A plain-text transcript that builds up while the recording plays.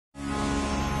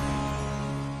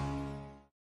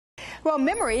Well,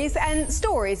 memories and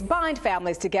stories bind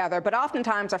families together, but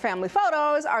oftentimes our family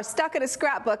photos are stuck in a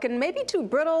scrapbook and maybe too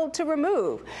brittle to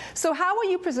remove. So how will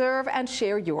you preserve and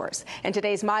share yours? In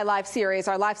today's My Life series,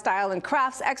 our lifestyle and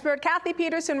crafts expert Kathy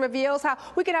Peterson reveals how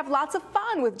we can have lots of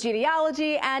fun with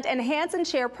genealogy and enhance and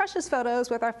share precious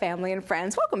photos with our family and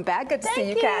friends. Welcome back. Good to see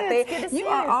you, Kathy. It's good to see you. You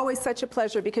are always such a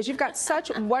pleasure because you've got such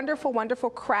wonderful,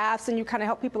 wonderful crafts, and you kind of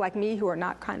help people like me who are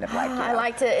not kind of like you. I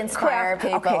like to inspire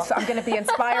people. Okay, so I'm going to be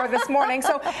inspired this morning.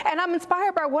 So, and I'm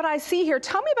inspired by what I see here.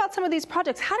 Tell me about some of these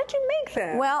projects. How did you make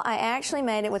them? Well, I actually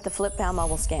made it with the FlipPal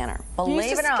mobile scanner.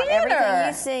 Believe it or not, scanner. everything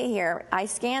you see here, I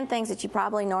scan things that you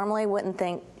probably normally wouldn't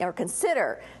think or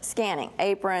consider scanning.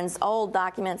 Aprons, old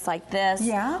documents like this,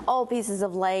 old pieces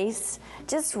of lace,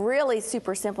 just really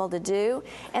super simple to do.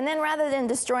 And then rather than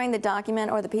destroying the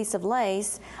document or the piece of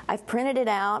lace, I've printed it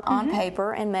out on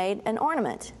paper and made an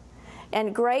ornament.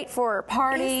 And great for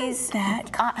parties. Isn't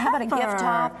that clever? How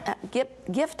about a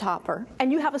gift topper?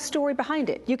 And you have a story behind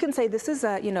it. You can say, this is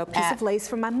a piece of lace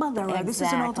from my mother, or this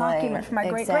is an old document from my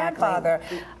great-grandfather.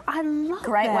 I love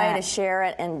Great that. way to share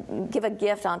it and give a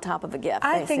gift on top of a gift,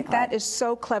 I think that is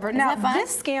so clever. Now,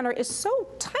 this scanner is so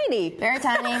tiny. Very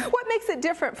tiny. What makes it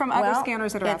different from other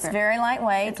scanners that are out there? It's very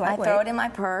lightweight. It's lightweight. I throw it in my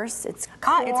purse. It's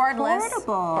cordless. It's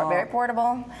portable. Very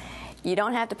portable. You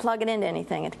don't have to plug it into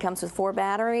anything. It comes with 4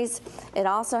 batteries. It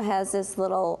also has this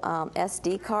little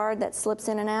SD card that slips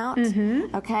in and out.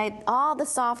 Okay, all the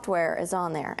software is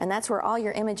on there, and that's where all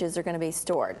your images are going to be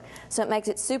stored. So it makes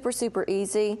it super, super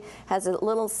easy. Has a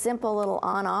little simple little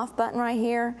on-off button right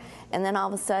here, and then all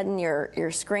of a sudden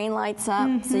your screen lights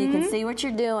up so you can see what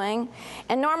you're doing.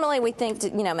 And normally we think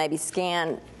to, maybe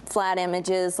scan flat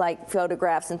images like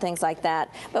photographs and things like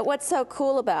that. But what's so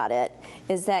cool about it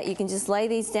is that you can just lay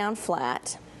these down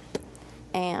flat,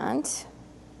 and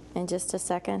in just a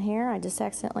second here, I just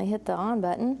accidentally hit the on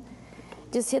button.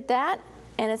 Just hit that,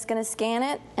 and it's going to scan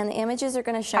it, and the images are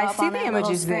going to show up on that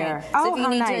little screen. There. So if you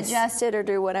need to adjust it or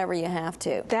do whatever, you have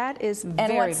to. That is very,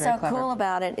 and what's very so clever. cool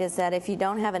about it is that if you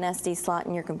don't have an SD slot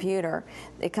in your computer,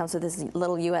 it comes with this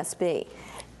little USB.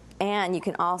 And you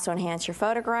can also enhance your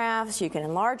photographs. You can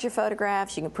enlarge your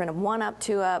photographs. You can print them 1 up,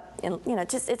 2 up, and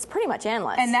it's pretty much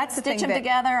endless. And that's the Stitch thing them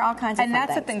together, all kinds of. And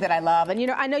that's the thing that I love.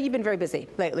 And I know you've been very busy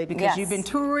lately because you've been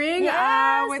touring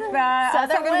with the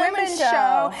Southern Women's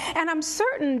Show, and I'm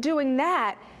certain doing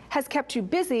that has kept you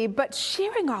busy, but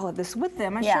sharing all of this with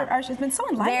them, I'm sure has been so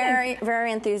enlightening. Very,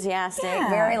 very enthusiastic.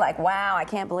 Very like, wow, I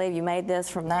can't believe you made this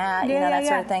from that. That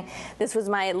sort of thing. This was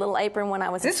my little apron when I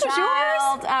was a child. This was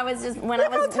yours? I was just when I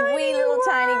was a wee little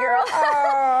tiny girl.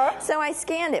 So I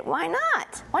scanned it. Why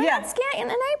not? Why not scan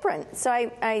an apron? So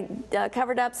I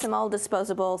covered up some old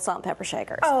disposable salt and pepper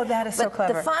shakers. Oh, that is so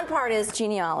clever. The fun part is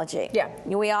genealogy. Yeah.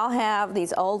 We all have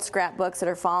these old scrapbooks that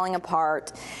are falling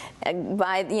apart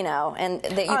by, and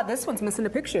that this one's missing a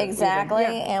picture. Exactly,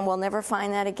 and we'll never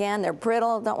find that again. They're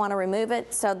brittle, don't want to remove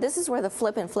it. So this is where the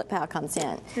flip and FlipPal comes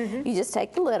in. You just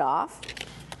take the lid off,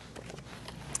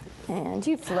 and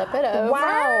you flip it over.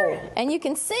 Wow. And you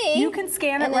can see. You can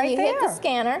scan it and then right you there. hit the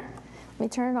scanner. Let me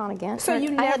turn it on again. So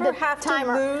you never have to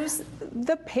lose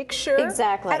the picture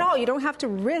at all. You don't have to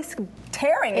risk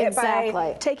tearing it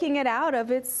by taking it out of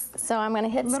its So I'm going to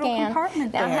hit little scan.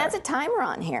 compartment Now there. it has a timer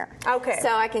on here. Okay.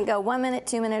 So I can go 1 minute,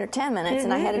 2 minutes, or 10 minutes,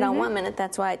 and I had it on 1 minute.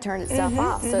 That's why it turned itself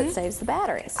off, so it saves the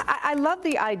batteries. I love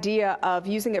the idea of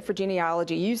using it for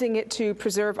genealogy, using it to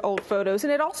preserve old photos,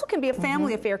 and it also can be a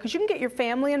family affair because you can get your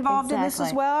family involved in this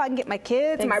as well. I can get my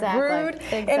kids, my brood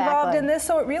involved in this,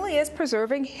 so it really is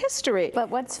preserving history. But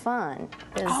what's fun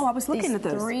is I was looking at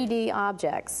those 3D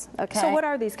objects. Okay. So what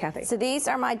are these, Kathy? So these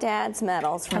are my dad's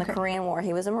medals from the Korean War.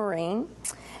 He was a Marine.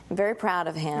 I'm very proud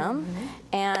of him.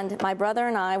 And my brother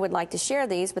and I would like to share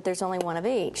these, but there's only one of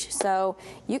each. So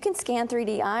you can scan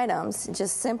 3D items,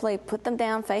 just simply put them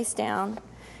down, face down,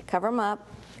 cover them up,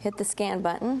 hit the scan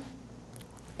button,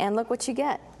 and look what you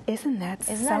get. Isn't that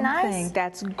Isn't that nice?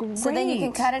 That's great. So then you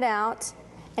can cut it out,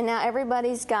 and now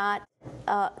everybody's got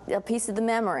a piece of the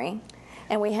memory.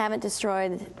 And we haven't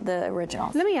destroyed the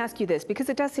originals. Let me ask you this, because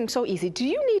it does seem so easy. Do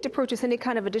you need to purchase any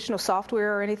kind of additional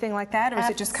software or anything like that? Or is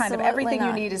it just kind of everything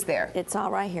you need is there? It's all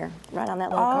right here, right on that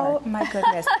little card. Oh, my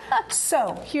goodness.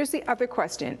 So here's the other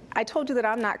question. I told you that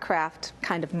I'm not craft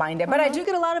kind of minded, but I do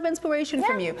get a lot of inspiration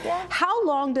from you. How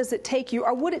long does it take you,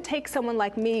 or would it take someone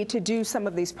like me to do some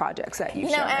of these projects that you've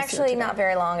shown us here actually today? not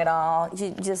very long at all.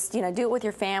 You just, do it with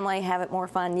your family, have it more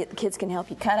fun. The kids can help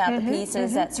you cut out the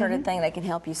pieces, that sort of thing. They can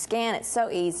help you scan it. So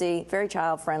easy, very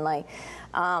child friendly.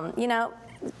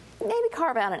 maybe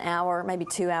carve out an hour, maybe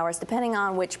 2 hours, depending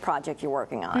on which project you're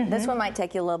working on. This one might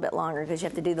take you a little bit longer because you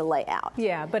have to do the layout.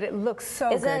 Yeah, but it looks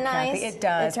so Isn't good, it nice? Kathy. It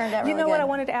does. It turned out You really know what good. I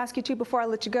wanted to ask you too before I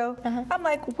let you go? I'm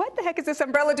like, what the heck is this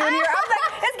umbrella doing here? I'm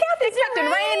like, is Kathy expecting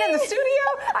rain in the studio?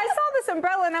 I saw this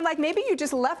umbrella and I'm like, maybe you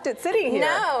just left it sitting here.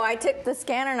 No, I took the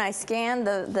scanner and I scanned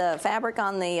the fabric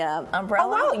on the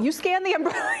umbrella. Oh, wow, you scanned the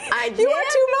umbrella? I did. You are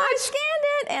too much. I scanned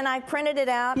it and I printed it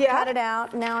out, Yeah. cut it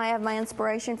out. Now I have my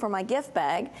inspiration for my gift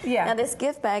bag. Yeah. Now this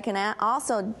gift bag can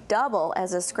also double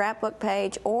as a scrapbook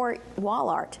page or wall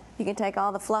art. You can take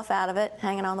all the fluff out of it,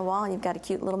 hang it on the wall, and you've got a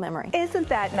cute little memory. Isn't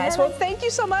that nice? Well, thank you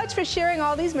so much for sharing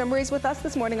all these memories with us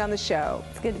this morning on the show.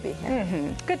 It's good to be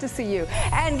here. Good to see you.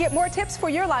 And get more tips for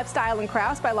your lifestyle and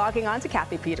crafts by logging on to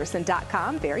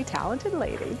KathyPeterson.com. Very talented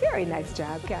lady. Very nice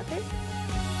job, Kathy.